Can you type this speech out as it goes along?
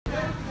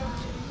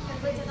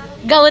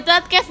Gawat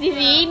podcast di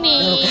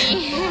sini.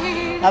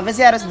 Apa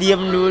sih harus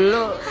diem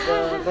dulu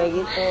kayak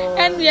gitu?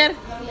 Kan biar.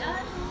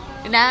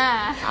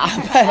 Nah.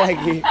 Apa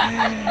lagi?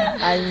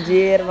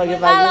 Anjir,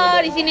 pagi-pagi.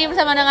 Halo, di sini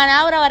bersama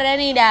dengan Aura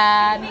Wardani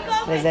dan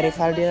Reza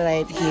Rivaldi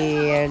right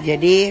here.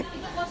 Jadi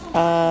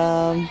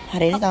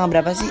hari ini tanggal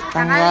berapa sih?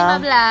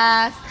 tanggal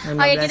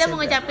 15. Oh ya, kita 15 mau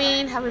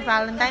ngucapin Happy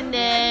Valentine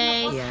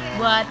Day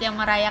buat yang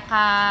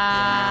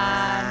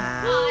merayakan.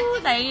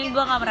 Sayangnya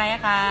gue nggak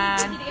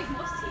merayakan.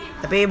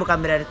 Tapi bukan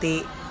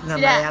berarti nggak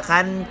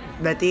merayakan,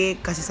 berarti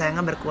kasih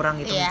sayangnya berkurang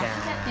gitu Iya, enggak?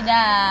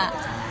 tidak.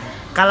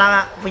 Kalau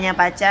punya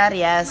pacar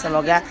ya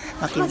semoga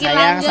makin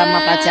sayang langgeng. sama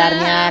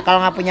pacarnya.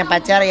 Kalau nggak punya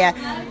pacar ya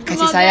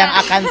kasih sayang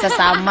akan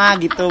sesama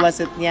gitu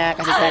maksudnya.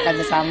 Kasih sayang akan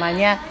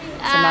sesamanya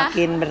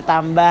semakin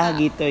bertambah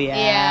gitu ya.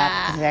 Iya.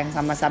 Kasih sayang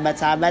sama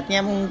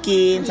sahabat-sahabatnya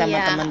mungkin, sama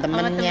Iya,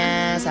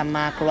 teman-temannya,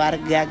 sama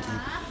keluarga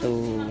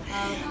gitu.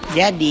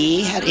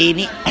 Jadi hari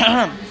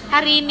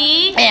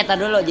ini tar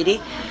dulu.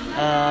 Jadi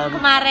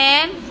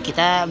Kemarin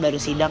kita baru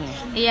sidang ya.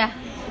 iya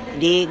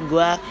Di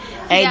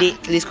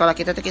di sekolah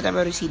kita tuh kita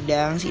baru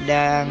sidang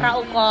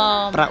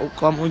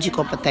pra-ukom uji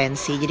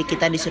kompetensi. Jadi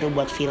kita disuruh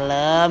buat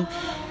film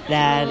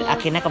dan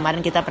akhirnya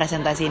kemarin kita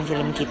presentasiin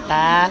film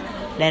kita,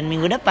 dan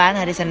minggu depan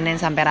hari Senin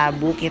sampai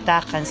Rabu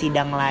kita akan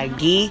sidang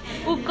lagi.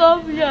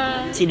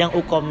 Sidang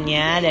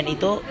ukomnya, dan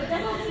itu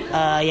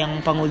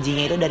yang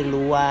pengujinya itu dari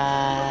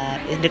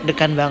luar.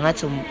 Deg-degan banget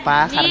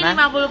sumpah. Ini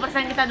karena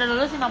 50% kita udah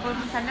lulus,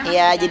 50%-nya masih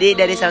iya, gantung. jadi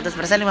dari 100%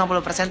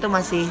 50% tuh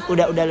masih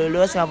udah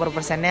lulus,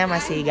 50%-nya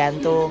masih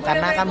gantung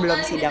karena kan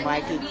belum sidang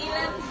lagi.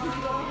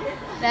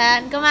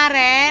 Dan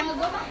kemarin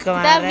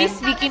kita habis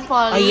bikin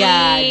polling. Oh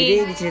iya,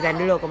 jadi diceritain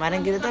dulu.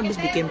 Kemarin kita tuh habis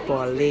bikin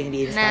polling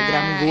di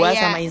Instagram gua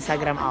sama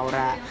Instagram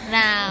Aura.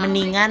 Nah,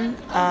 Mendingan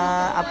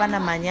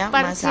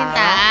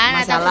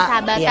percintaan atau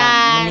persahabatan,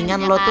 ya, mendingan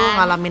ya lo tuh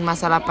kan? ngalamin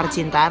masalah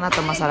percintaan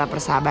atau masalah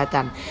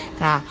persahabatan.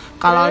 Nah,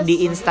 kalau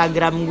di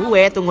Instagram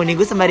gue, tunggu nih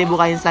gue sembari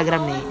buka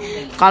Instagram nih.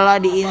 Kalau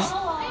di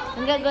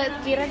enggak, gue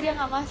kira dia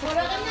nggak masuk.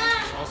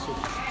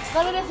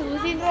 Kalau udah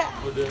sebutin, Ra.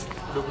 Udah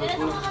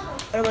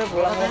boleh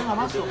pulang ya? Nggak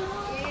masuk.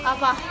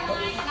 Apa?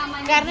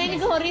 Karena ini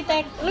gue mau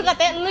retake. Lu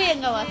katanya lu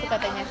yang nggak masuk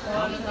katanya.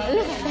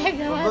 Lu katanya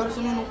nggak masuk. Gue harus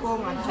nunggu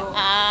ngaco.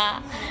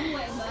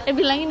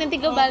 Bilangin nanti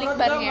gue balik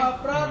barnya.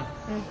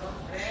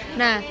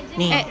 Nah,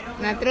 Nih.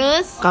 nah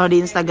terus Kalau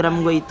di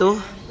Instagram gue itu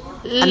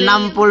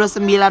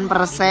 69%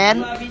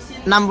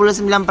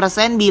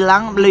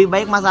 bilang lebih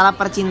baik masalah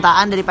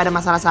percintaan daripada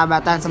masalah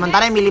sahabatan.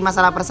 Sementara yang milih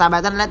masalah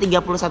persahabatan adalah 31%.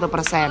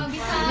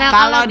 Nah,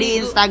 kalau di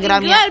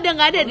Instagramnya gue udah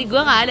nggak ada, di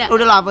gue nggak ada.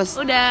 udah lo hapus.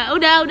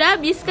 Udah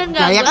habis kan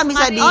nggak? Nah, ya kan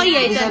bisa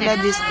itu ada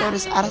di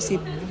stories arsip.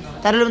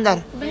 Bentar dulu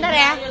bentar. Bentar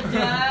ya.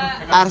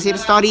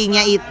 Arsip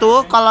story-nya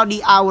itu kalau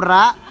di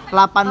Aura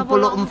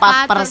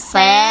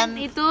 84%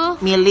 itu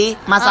milih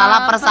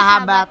masalah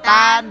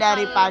persahabatan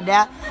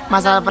daripada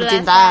masalah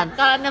percintaan.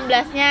 Kalau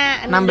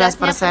 16%-nya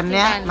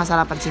 16%-nya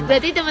masalah percintaan.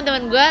 Berarti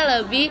teman-teman gue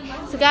lebih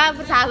suka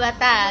masalah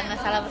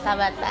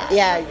persahabatan.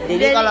 Iya,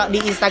 jadi kalau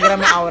di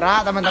Instagramnya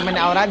Aura, teman-teman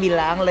Aura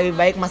bilang lebih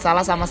baik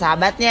masalah sama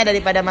sahabatnya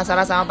daripada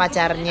masalah sama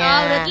pacarnya.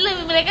 Oh,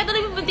 berarti mereka tuh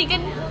lebih pentingkan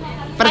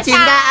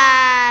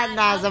percintaan.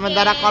 Nah,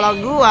 sementara kalau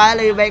gua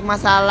lebih baik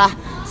masalah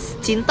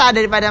cinta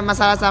daripada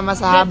masalah sama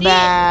sahabat.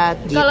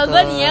 Berarti, gitu. Kalau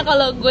gue nih ya,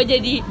 kalau gue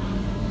jadi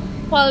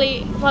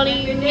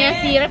polinya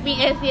si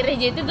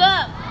Reja itu gue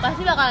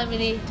pasti bakal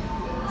milih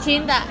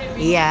cinta.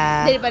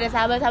 Iya. Daripada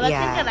sahabat-sahabat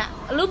Iya. kan, karena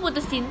lu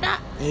putus cinta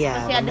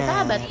Iya, masih ada bener.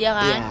 sahabat ya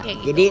kan, Iya. kayak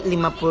gitu. Jadi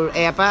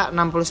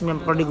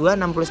 69 kalau di gua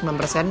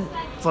 69%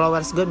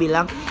 followers gue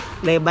bilang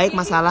lebih baik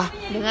masalah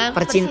Dengan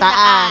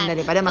percintaan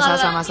daripada masalah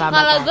sama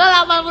sahabat. Kalau gue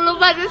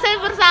 84%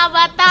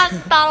 persahabatan,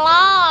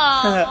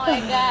 tolong. Oh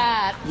my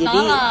god. Jadi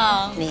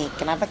tolong. nih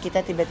kenapa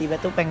kita tiba-tiba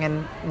tuh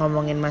pengen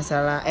ngomongin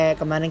masalah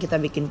kemarin kita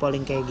bikin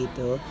polling kayak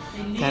gitu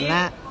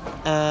karena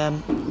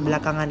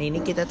belakangan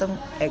ini kita tuh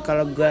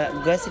kalau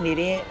gue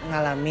sendiri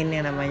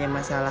ngalamin yang namanya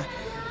masalah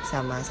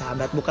sama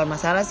sahabat. Bukan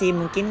masalah sih,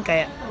 mungkin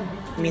kayak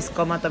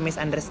miskom atau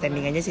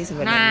misunderstanding aja sih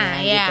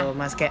sebenarnya gitu.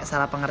 Mas kayak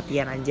salah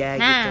pengertian aja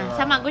gitu. Nah,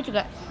 sama gue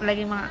juga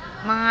lagi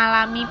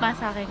mengalami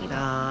masalah kayak gitu.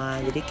 Nah,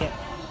 jadi kayak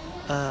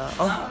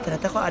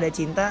ternyata kok ada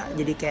cinta,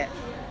 jadi kayak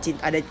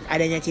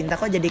adanya cinta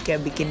kok jadi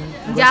kayak bikin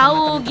gua Jauh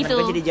sama temen-temen gitu.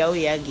 gua jadi jauh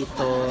ya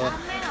gitu.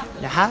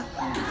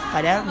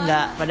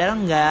 Padahal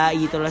enggak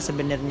gitu loh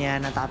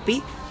sebenarnya. Nah, tapi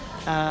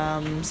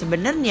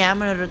sebenarnya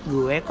menurut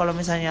gue kalau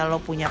misalnya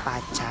lo punya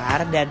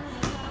pacar dan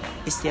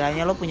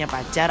istilahnya lo punya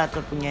pacar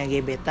atau punya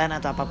gebetan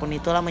atau apapun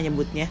itulah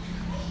menyebutnya,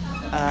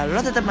 lo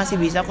tetap masih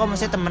bisa kok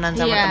maksudnya temenan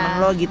sama temen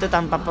lo gitu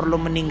tanpa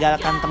perlu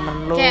meninggalkan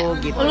temen lo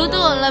kayak, gitu. Lu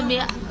tuh lebih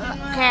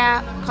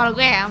kayak kalau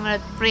gue ya, menurut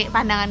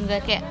pandangan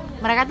gue kayak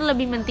mereka tuh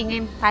lebih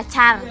mentingin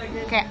pacar,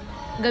 kayak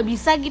nggak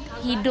bisa gitu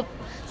hidup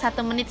 1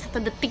 menit 1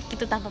 detik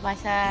gitu tanpa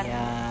pacar.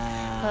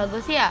 Kalau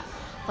gue sih ya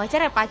pacar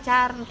ya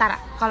pacar,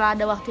 ntar kalau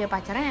ada waktu ya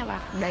pacarnya ya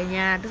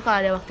adanya, terus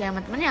kalau ada waktu sama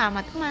temen ya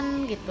sama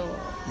temen gitu.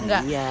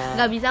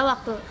 Nggak bisa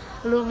waktu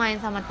lu main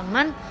sama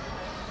temen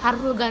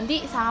harus lu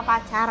ganti sama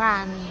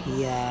pacaran.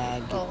 Iya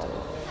gitu.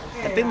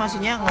 Tapi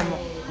maksudnya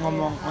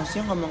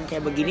ngomong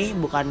kayak begini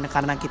bukan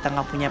karena kita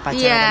nggak punya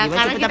pacar Iya, atau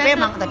gimana, karena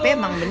tapi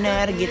emang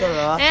benar gitu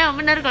loh.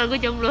 Benar kalau gue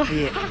jomblo.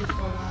 Iya.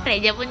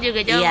 Reja pun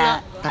juga jomblo.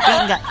 Iya, tapi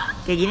enggak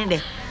kayak gini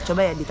deh.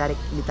 Coba ya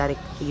ditarik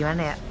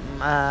gimana ya?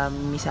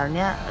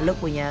 Misalnya lo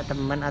punya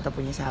teman atau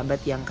punya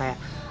sahabat yang kayak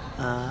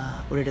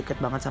udah deket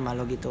banget sama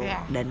lo gitu,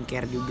 dan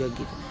care juga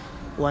gitu.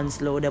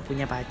 Once lo udah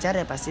punya pacar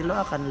ya pasti lo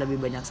akan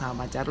lebih banyak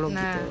sama pacar lo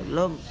gitu.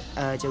 Lo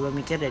coba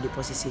mikir dari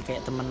posisi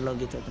kayak temen lo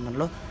gitu, temen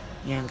lo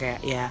yang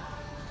kayak ya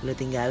lo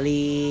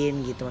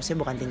tinggalin gitu.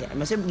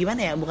 Maksudnya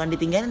gimana ya? Bukan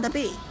ditinggalin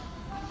tapi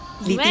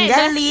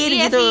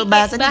ditinggalin gitu.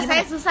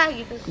 Bahasanya susah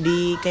gitu.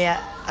 Di kayak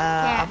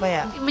apa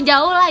ya?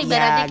 Menjauh lah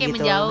ibaratnya, kayak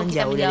gitu,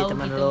 menjauh dari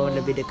teman gitu. lo,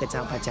 lebih deket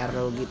sama pacar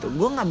lo gitu.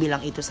 Gue nggak bilang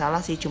itu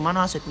salah sih, cuman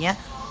maksudnya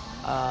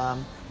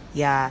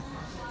ya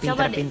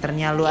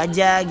pinter-pinternya lo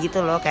aja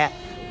gitu loh, kayak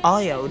oh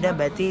ya udah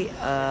berarti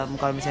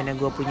kalau misalnya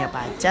gue punya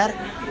pacar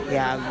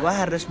ya gue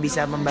harus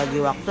bisa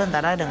membagi waktu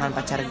antara dengan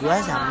pacar gue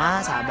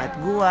sama sahabat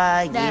gue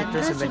gitu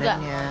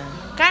sebenarnya.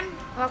 Kan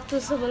waktu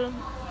sebelum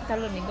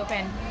nih gue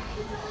pengen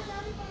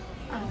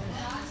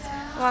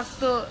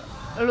waktu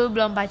lu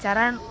belum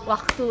pacaran,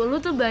 waktu lu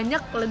tuh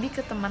banyak lebih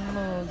ke teman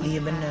lu gitu. Iya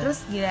benar. Terus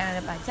gila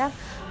ada pacar,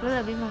 lu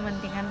lebih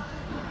mementingkan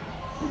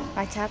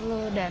pacar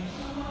lu, dan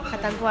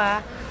kata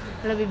gua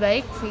lebih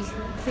baik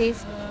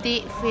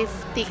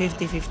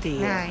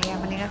 50-50. Nah, ya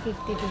mendingan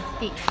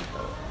 50-50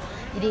 gitu.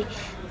 Jadi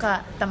ke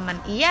teman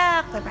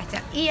iya, ke pacar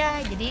iya,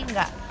 jadi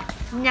nggak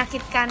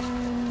menyakitkan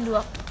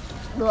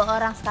dua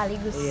orang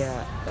sekaligus. Iya,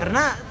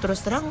 karena terus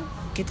terang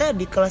kita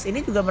di kelas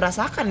ini juga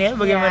merasakan ya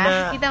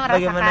bagaimana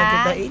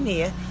kita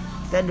ini ya.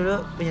 Kita dulu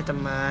punya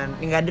teman,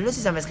 enggak dulu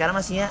sih sampai sekarang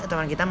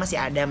teman kita masih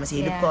ada,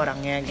 masih hidup kok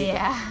orangnya gitu.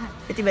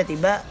 Tapi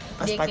tiba-tiba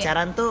pas dia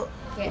pacaran tuh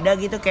udah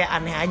gitu kayak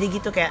aneh aja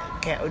gitu, kayak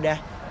udah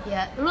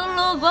ya lu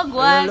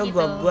gua gitu.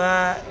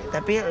 gua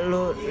tapi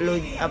lu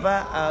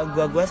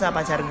gua sama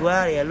pacar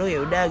gua ya lu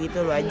ya udah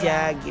gitu lu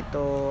aja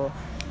gitu.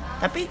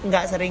 Tapi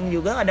nggak sering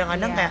juga,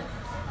 kadang-kadang kayak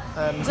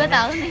gue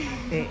tahu nih.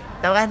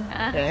 Tahu kan?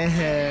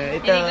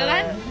 Itu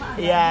kan?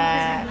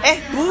 Ya.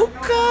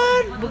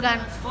 Bukan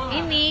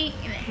ini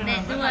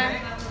dua.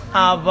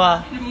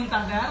 Apa?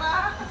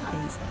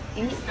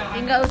 Ini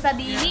nggak usah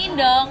diinin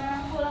dong.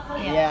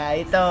 Ya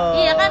itu.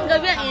 Iya kan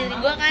gue bilang ini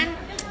gue kan.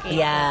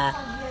 Iya.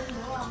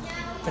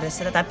 Terus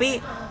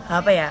tapi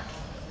apa ya?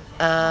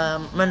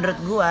 Menurut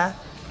gue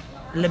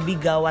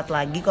lebih gawat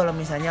lagi kalau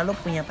misalnya lo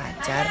punya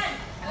pacar.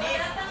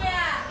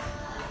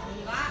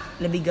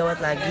 Lebih gawat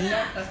lagi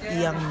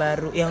yang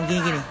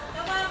gini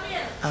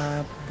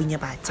punya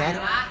pacar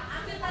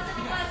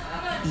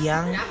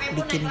yang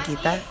bikin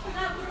kita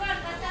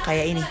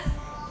kayak ini,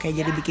 kayak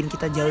jadi bikin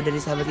kita jauh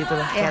dari sahabat gitu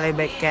loh.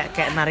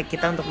 Kayak narik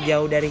kita untuk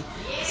jauh dari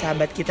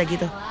sahabat kita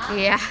gitu.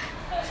 Iya.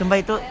 Sumpah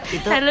itu.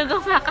 Lalu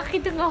gue ngakak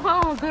itu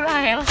ngomong gue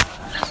Ahel.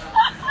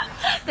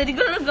 Tadi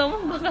gue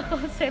ngomong gue gak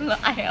konsen lo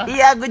Ahel.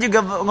 Iya, gue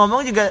juga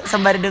ngomong juga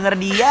sembari denger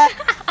dia.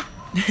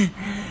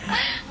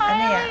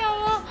 Aneh ya.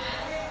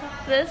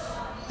 Terus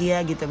iya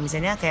gitu,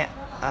 misalnya kayak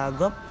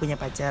gue punya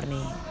pacar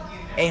nih,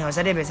 nggak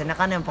usah deh, biasanya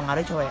kan yang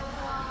pengaruh cowok ya,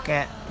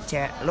 kayak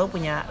lo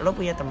punya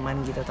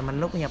teman gitu, teman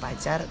lo punya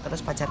pacar,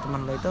 terus pacar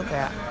teman lo itu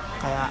kayak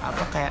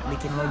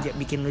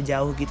bikin lo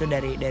jauh gitu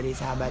dari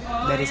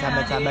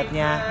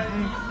sahabatnya.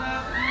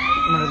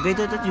 Menurut gue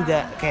itu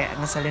juga kayak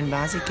ngeselin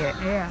banget sih, kayak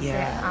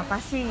kayak apa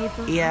sih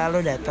gitu. Iya,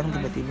 lo datang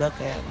tiba-tiba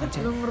kayak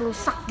macam lo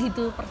ngerusak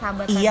gitu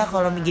persahabatan. Iya,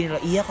 kalau gini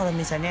lo, kalau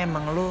misalnya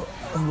emang lo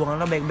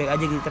hubungan lo baik-baik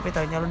aja gitu, tapi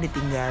taunya lo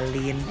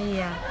ditinggalin.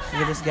 Iya.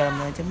 Gitu segala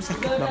macam,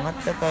 sakit banget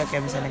tuh kalau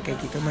kayak misalnya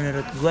kayak gitu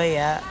menurut gue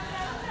ya.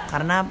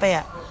 Karena apa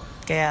ya?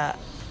 Kayak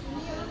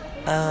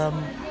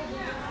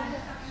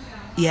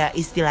ya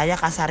istilahnya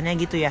kasarnya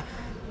gitu ya.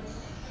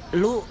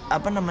 Lu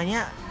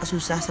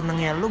susah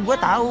senengnya lu gue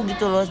tahu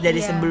gitu loh,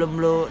 dari sebelum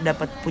lu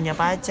dapat punya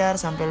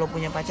pacar sampai lu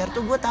punya pacar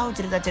tuh gue tahu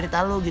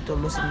cerita-cerita lu gitu.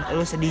 Lu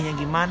sedihnya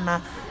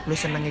gimana, lu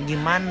senengnya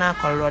gimana,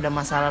 kalau lu ada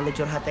masalah lu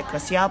curhatnya ke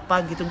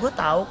siapa gitu, gue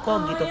tahu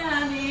kok gitu.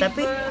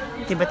 Tapi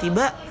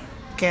tiba-tiba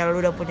kayak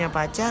lu udah punya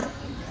pacar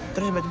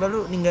terus tiba-tiba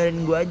lu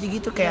ninggalin gue aja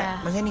gitu,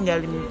 kayak maksudnya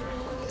ninggalin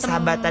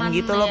sahabatan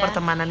gitu loh,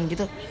 pertemanan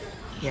gitu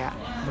ya.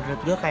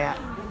 Menurut gue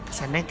kayak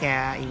kesannya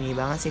kayak ini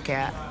banget sih,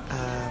 kayak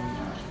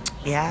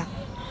ya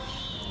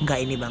nggak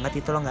ini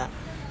banget itu loh,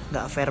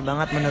 nggak fair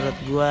banget menurut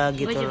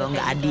gue gitu loh,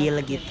 nggak adil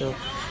gitu.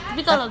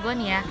 Tapi kalau gue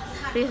nih ya,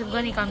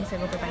 gue nih kalau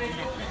misalnya gue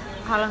pacaran,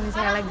 kalau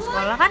misalnya lagi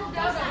sekolah kan,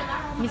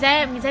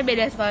 misalnya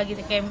beda sekolah gitu,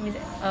 kayak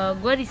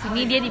gue di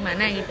sini dia di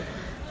mana gitu,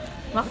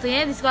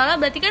 waktunya di sekolah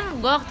berarti kan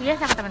gue waktunya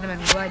sama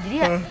teman-teman gue, jadi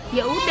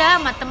ya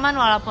udah sama teman,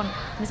 walaupun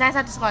misalnya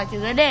satu sekolah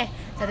juga deh,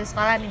 satu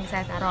sekolah nih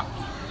misalnya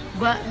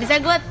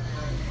misalnya gue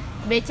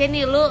BC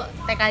nih, lu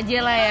TKJ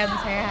lah ya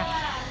misalnya.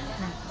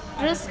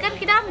 Terus kan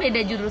kita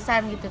beda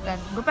jurusan gitu kan,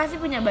 gue pasti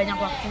punya banyak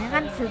waktunya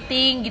kan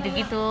syuting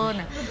gitu-gitu.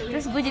 Nah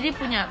terus gue jadi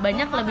punya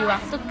banyak lebih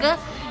waktu ke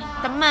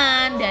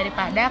teman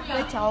daripada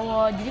ke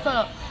cowok. Jadi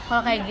kalau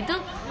kayak gitu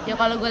ya,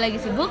 kalau gue lagi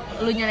sibuk,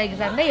 lu nya lagi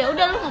santai, ya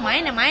udah lu mau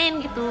main ya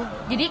main gitu.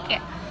 Jadi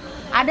kayak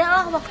ada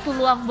lah waktu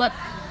luang buat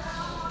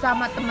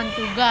sama temen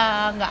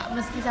juga, nggak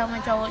meski sama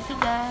cowok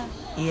juga.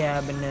 Iya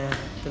bener.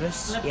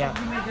 Terus ya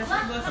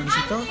habis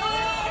itu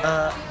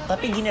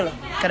tapi gini loh,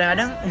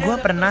 kadang-kadang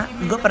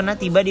gue pernah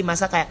tiba di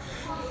masa kayak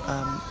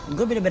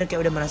gue bener-bener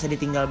kayak udah merasa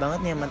ditinggal banget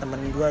nih sama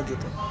temen gue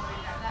gitu.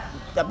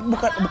 Tapi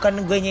bukan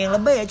gue yang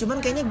lebay ya,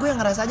 cuman kayaknya gue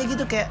yang ngerasa aja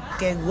gitu, kayak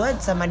gue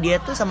sama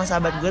dia tuh, sama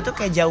sahabat gue tuh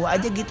kayak jauh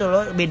aja gitu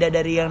loh, beda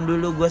dari yang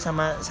dulu gue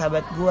sama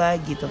sahabat gue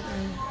gitu.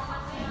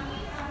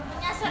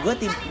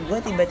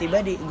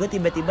 Gue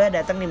tiba-tiba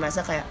datang di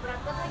masa kayak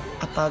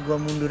apa gue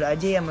mundur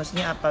aja ya,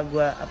 maksudnya apa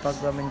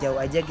gue menjauh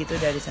aja gitu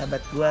dari sahabat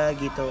gue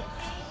gitu.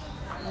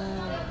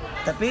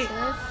 Tapi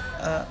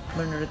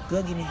menurut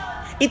gue gini,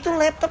 itu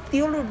laptop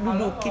Tio lu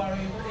dudukin.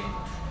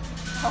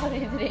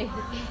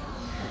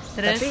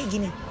 Terus? Tapi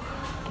gini,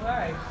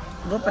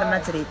 gue pernah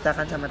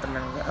ceritakan sama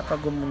teman gue, apa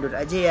gue mundur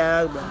aja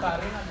ya,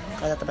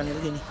 kata teman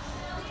gue gini,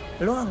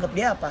 lu anggap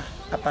dia apa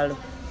lu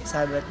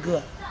sahabat gue?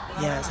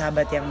 Ya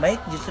sahabat yang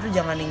baik justru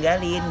jangan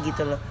ninggalin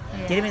gitu loh.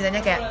 Jadi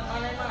misalnya kayak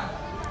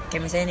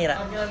misalnya nih Ra,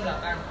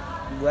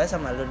 gue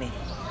sama lu nih,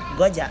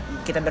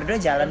 kita berdua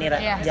jalan nih Ra,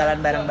 jalan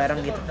bareng-bareng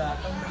gitu,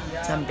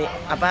 sampai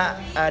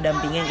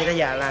dampingin kita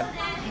jalan,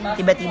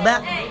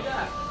 tiba-tiba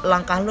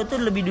langkah lu tuh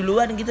lebih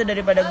duluan gitu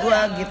daripada gue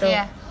gitu.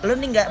 Lu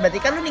berarti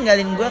kan lu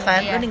ninggalin gue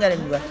kan, lu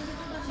ninggalin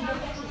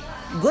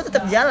gue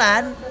tetap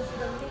jalan,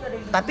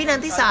 tapi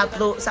nanti saat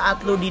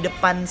lu di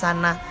depan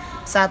sana,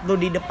 saat lu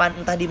di depan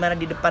entah di mana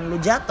di depan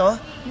lu jatuh,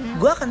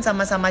 gue akan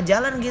sama-sama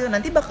jalan gitu.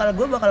 Nanti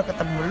gue bakal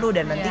ketemu lu,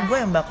 dan nanti gue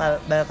yang bakal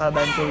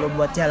bantu lu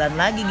buat jalan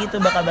lagi gitu,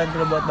 bakal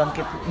bantu lu buat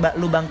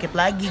bangkit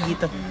lagi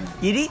gitu.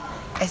 Jadi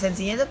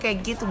esensinya tuh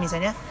kayak gitu.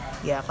 Misalnya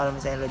ya kalau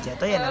misalnya lu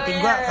jatuh ya nanti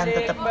gue akan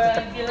tetap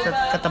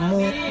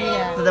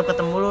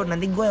ketemu lu,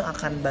 nanti gue yang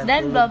akan bantu.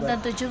 Dan belum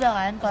tentu juga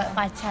kan kalau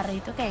pacar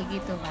itu kayak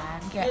gitu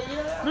kan, kayak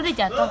lu udah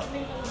jatuh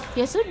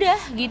ya sudah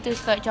gitu.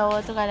 Kayak cowok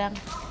tuh kadang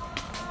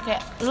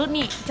kayak lu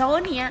nih, cowok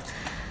nih ya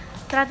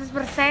 100%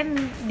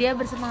 dia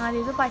bersemangat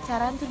itu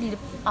pacaran tuh di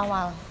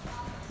awal.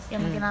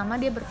 Yang makin lama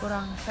dia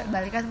berkurang,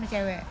 balikan sama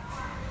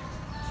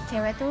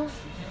cewek tuh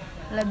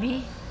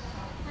lebih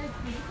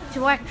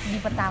cuek di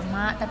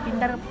pertama, tapi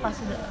ntar pas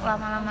udah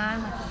lama-lama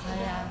makin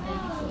sayang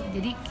gitu.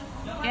 Jadi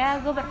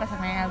ya gue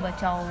berpesan aja buat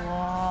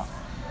cowok,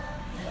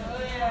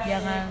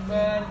 jangan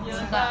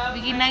suka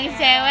bikin nangis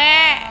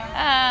cewek,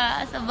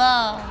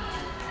 sebel.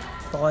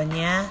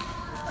 Pokoknya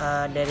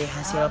dari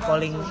hasil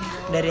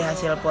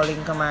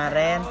polling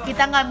kemarin,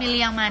 kita nggak milih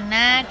yang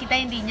mana, kita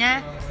intinya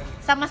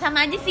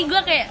sama-sama aja sih.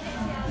 Gue kayak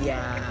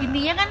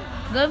intinya kan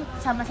gue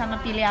sama-sama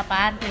pilih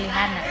apaan,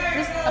 pilihan. Nah,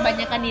 terus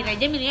kebanyakan diri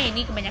aja milihnya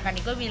ini, kebanyakan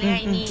gue milihnya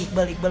ini.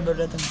 Iqbal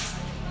baru datang.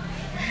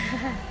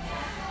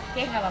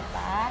 Oke, nggak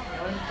apa-apa.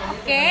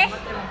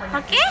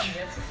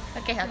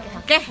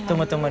 Oke.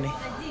 Tunggu nih.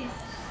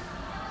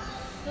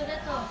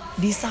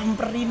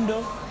 Disamperin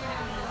dong.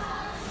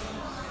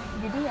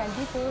 Jadi ya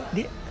gitu.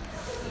 Dia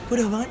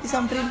udah banget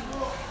disamperin.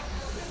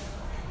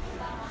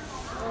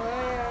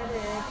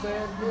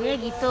 Dia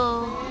gitu.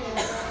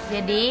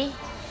 Jadi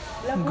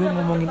gue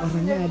ngomongin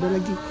orangnya ada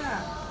lagi.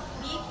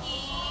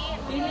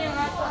 Ini yang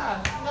apa?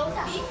 Enggak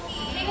usah.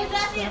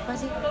 Siapa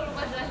sih?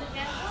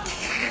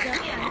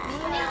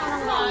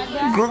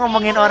 Gue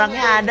ngomongin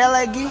orangnya ada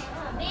lagi.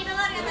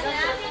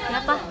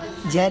 Siapa?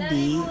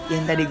 Jadi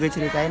yang tadi gue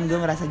ceritain, gue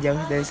merasa jauh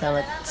dari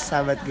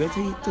sahabat gue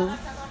tuh itu.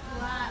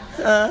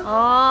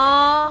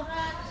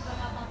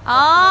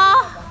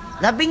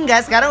 Tapi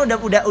enggak, sekarang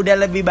udah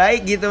lebih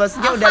baik gitu,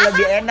 maksudnya udah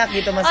lebih enak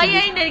gitu maksudnya. Oh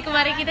iya, yang dari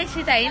kemarin kita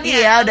ceritain ya.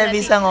 Iya, udah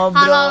bisa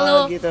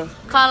ngobrol gitu.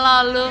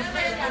 Kalau lu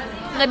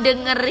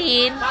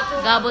ngedengerin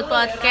Gabut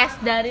Podcast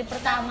dari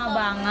pertama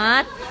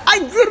banget,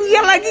 anjir,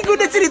 iya lagi gue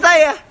udah cerita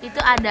ya.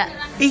 Itu ada.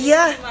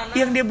 Iya,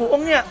 yang dia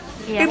bohong ya.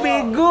 Iya.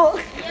 Bego.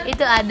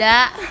 Itu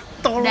ada.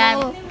 Tolong.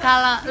 Dan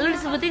kalau lu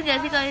disebutin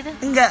gak sih kalau itu?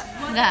 Enggak.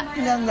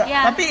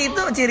 Ya. Tapi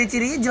itu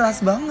ciri-cirinya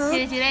jelas banget.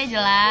 Ciri-cirinya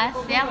jelas.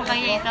 Ya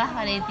pokoknya itulah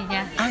pada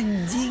intinya.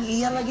 Anjing,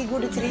 iya lagi gue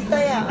udah cerita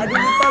ya. Aduh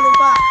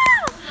lupa.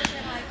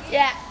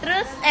 Ya,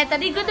 terus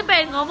tadi gue tuh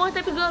pengen ngomong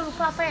tapi gue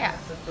lupa apa ya?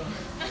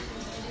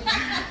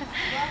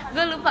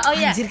 Gue lupa. Oh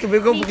ya. Anjir,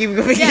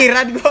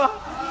 kepikiran gue.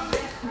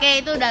 Oke,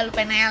 itu udah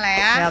lupain aja lah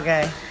ya. Oke.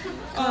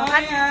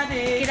 Kan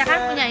kita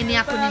kan punya ini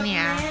akun ini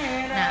ya.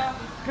 Nah,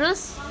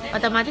 terus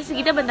otomatis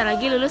kita bentar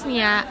lagi lulus nih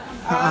ya.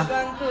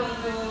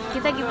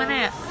 Kita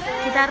gimana ya?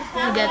 Kita harus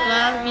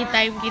menjadwal me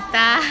time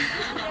kita.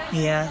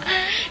 Iya.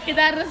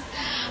 Kita harus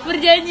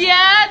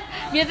berjanjian.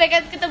 Biasanya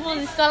kan ketemu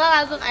di sekolah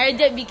langsung ayo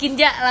bikin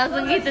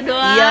langsung gitu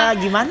doang. Iya,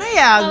 gimana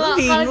ya? Gue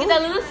bingung. Kalau kita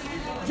lulus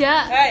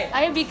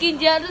ayo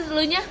bikin terus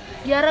elunya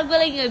Yara gue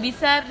lagi nggak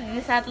bisa.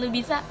 Di saat lu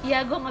bisa,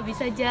 ya gue nggak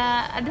bisa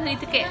aduh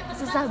itu kayak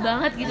susah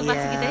banget gitu pas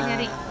kita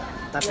nyari.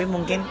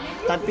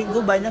 Tapi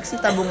gue banyak sih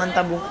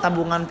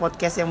tabungan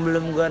podcast yang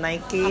belum gue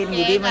naikin.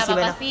 Jadi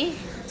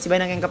masih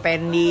banyak yang ke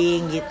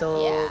pending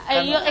gitu.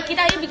 Ya.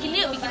 Kita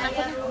bikin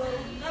akun.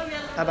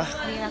 Apa?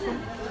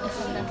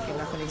 Bikin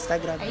akun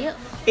Instagram. Ayo.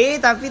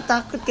 Tapi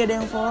takut gak ada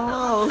yang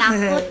follow.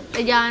 Takut,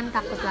 jangan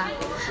takut lah.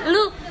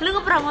 Lu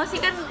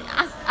ngepromosi kan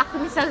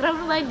akun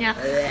Instagram lu banyak.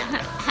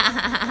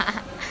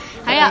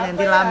 Ayo.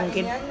 nanti lah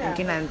mungkin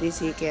nanti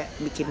sih kayak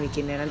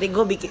bikinnya. Nanti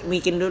gue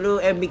bikin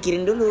dulu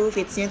bikirin dulu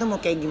feedsnya itu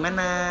mau kayak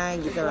gimana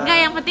gitu lah. Enggak,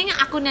 yang penting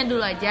akunnya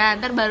dulu aja,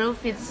 ntar baru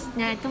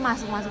feedsnya itu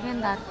masuknya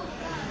ntar.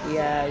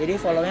 Iya, jadi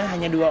follow-nya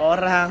hanya 2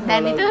 orang.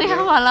 Dan itu gue.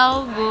 yang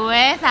follow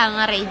gue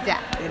sama Reza.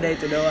 Udah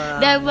itu doang.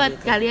 Dan buat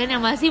kalian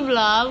yang masih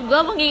belum, gue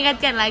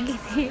mengingatkan lagi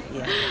nih.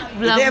 Iya.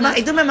 Belum.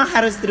 Itu memang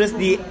harus terus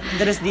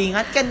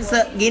diingatkan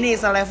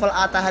selevel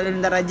Atta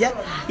Halilintar aja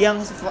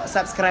yang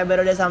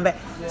subscriber udah sampai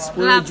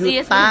 10 juta.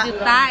 Iya, 10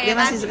 juta dia ya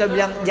masih kan? suka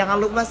bilang jangan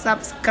lupa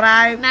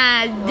subscribe.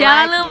 Nah,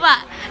 jangan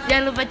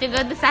lupa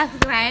juga untuk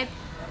subscribe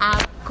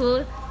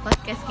akun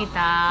podcast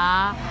kita,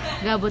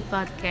 Gabut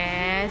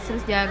Podcast.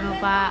 Terus jangan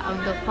lupa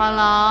untuk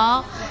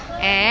follow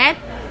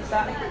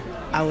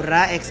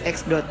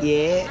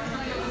 @auraxx.y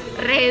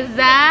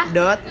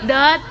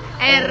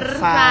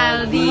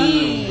Reza.Ervaldi.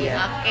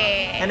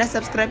 Oke. Karena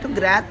subscribe tuh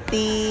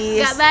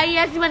gratis. Gak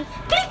bayar, cuman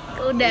klik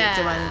udah.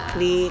 Cuman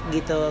klik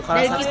gitu. Kalau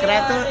Dan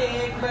subscribe tuh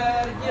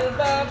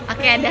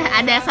Oke,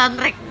 ada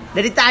soundtrack.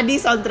 dari tadi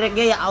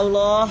soundtracknya ya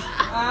Allah.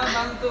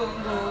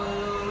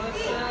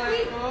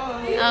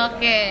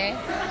 Oke.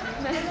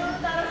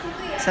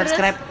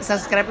 Subscribe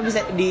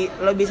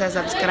lo bisa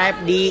subscribe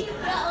di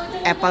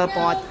Apple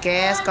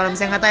Podcast. Kalau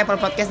misalnya nggak tahu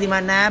Apple Podcast di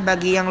mana,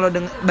 bagi lo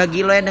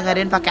yang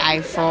dengerin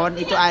pakai iPhone,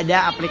 itu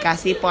ada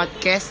aplikasi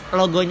podcast,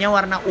 logonya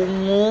warna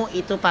ungu,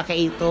 itu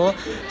pakai itu.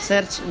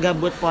 Search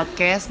Gabut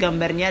Podcast,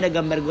 gambarnya ada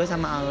gambar gue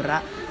sama Aura.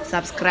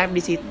 Subscribe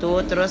di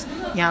situ, terus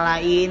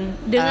nyalain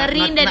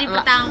dengerin dari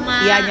pertama.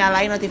 Iya,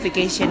 nyalain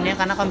notificationnya,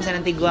 karena kalau misalnya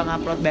nanti gue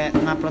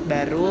ngupload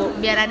baru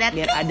biar ada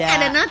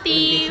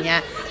notifnya.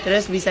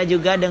 Terus bisa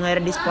juga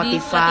denger di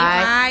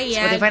Spotify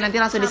ya. Spotify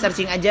nanti langsung di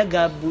searching aja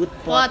Gabut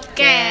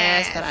Podcast.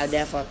 Podcast. Terus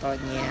ada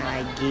fotonya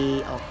lagi.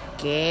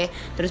 Oke.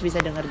 Terus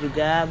bisa denger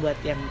juga buat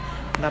yang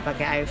nggak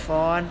pakai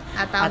iPhone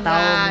atau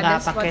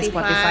nggak pakai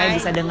Spotify,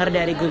 bisa denger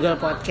dari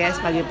Google Podcast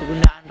bagi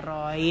pengguna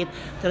Android.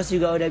 Terus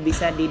juga udah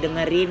bisa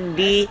didengerin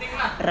di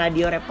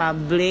Radio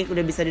Republic,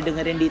 udah bisa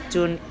didengerin di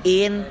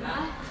TuneIn.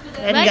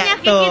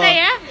 Banyak kita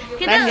ya.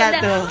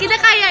 Kita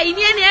kayak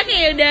ini ya,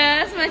 kayak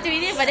udah semacam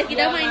ini, pada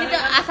kita mah ini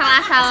tuh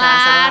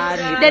asal-asalan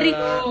gitu.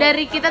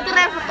 Dari kita tuh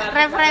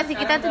referensi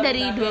kita tuh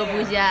dari Dua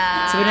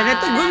Bujang.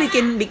 Sebenarnya tuh gue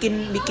bikin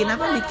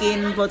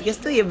podcast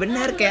tuh ya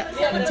benar kayak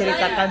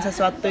menceritakan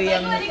sesuatu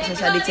yang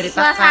susah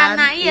diceritakan.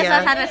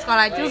 Suasana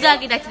sekolah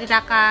juga kita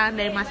ceritakan,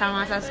 dari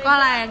masa-masa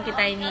sekolah yang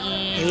kita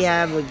iniin.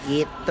 Iya,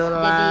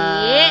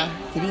 begitulah.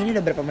 Jadi ini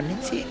udah berapa menit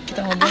sih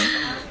kita ngomong?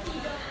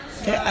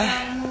 Kayak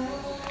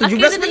 17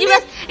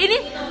 menit. Ini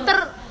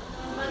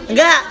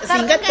Enggak,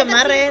 singkat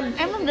kemarin.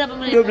 Emang berapa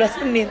menit? 12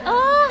 menit.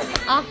 Oh,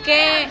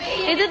 oke.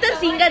 Itu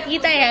tersingkat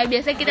kita ya.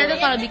 Biasa kita tuh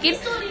kalau bikin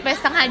sampai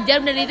setengah jam,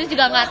 dan itu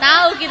juga nggak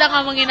tahu kita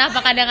ngomongin apa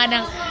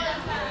kadang-kadang.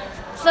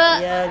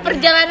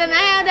 Perjalanan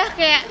aja udah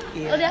kayak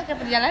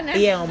perjalanan.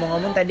 Iya,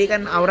 ngomong-ngomong tadi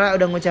kan Aura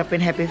udah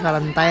ngucapin Happy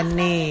Valentine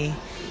nih.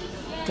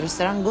 Terus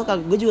terang gue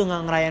juga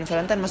nggak ngerayain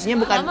Valentine.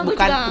 Maksudnya bukan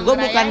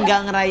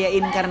nggak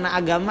ngerayain karena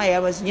agama ya.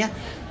 Maksudnya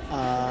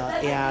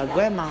ya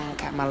gue emang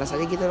kayak malas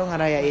aja gitu loh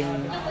ngerayain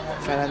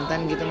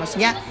Valentine gitu.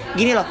 Maksudnya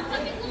gini loh,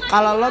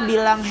 kalau lo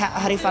bilang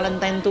hari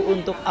Valentine tuh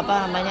untuk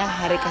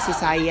hari kasih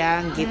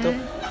sayang gitu,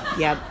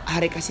 ya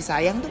hari kasih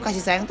sayang tuh nggak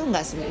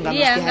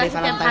mesti hari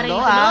Valentine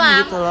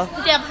doang gitu loh.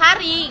 Setiap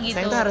hari gitu.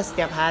 Sayang tuh harus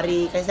setiap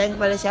hari. Kasih sayang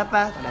kepada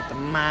siapa? Pada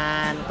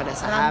teman, pada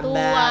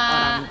sahabat,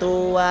 orang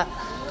tua,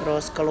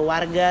 terus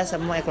keluarga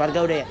semua. Keluarga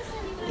udah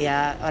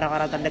ya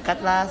orang-orang terdekat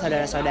lah,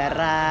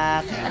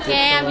 saudara-saudara. Oke,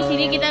 abis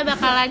ini kita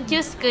bakalan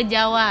cus ke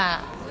Jawa.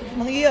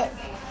 Emang iya?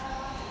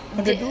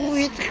 Ada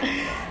duit.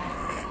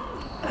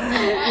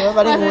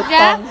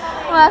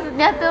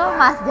 Maksudnya tuh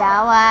Mas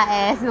Jawa,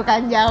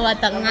 bukan Jawa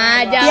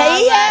Tengah, Jawa ya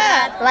iya.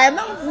 Barat. Lah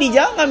emang di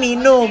Jawa nggak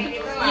minum?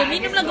 Ya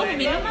minum lah, gue mau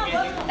minum.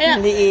 Ayo.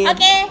 Beliin.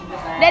 Oke,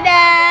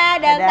 dadah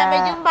dan sampai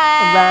jumpa.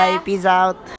 Bye, peace out.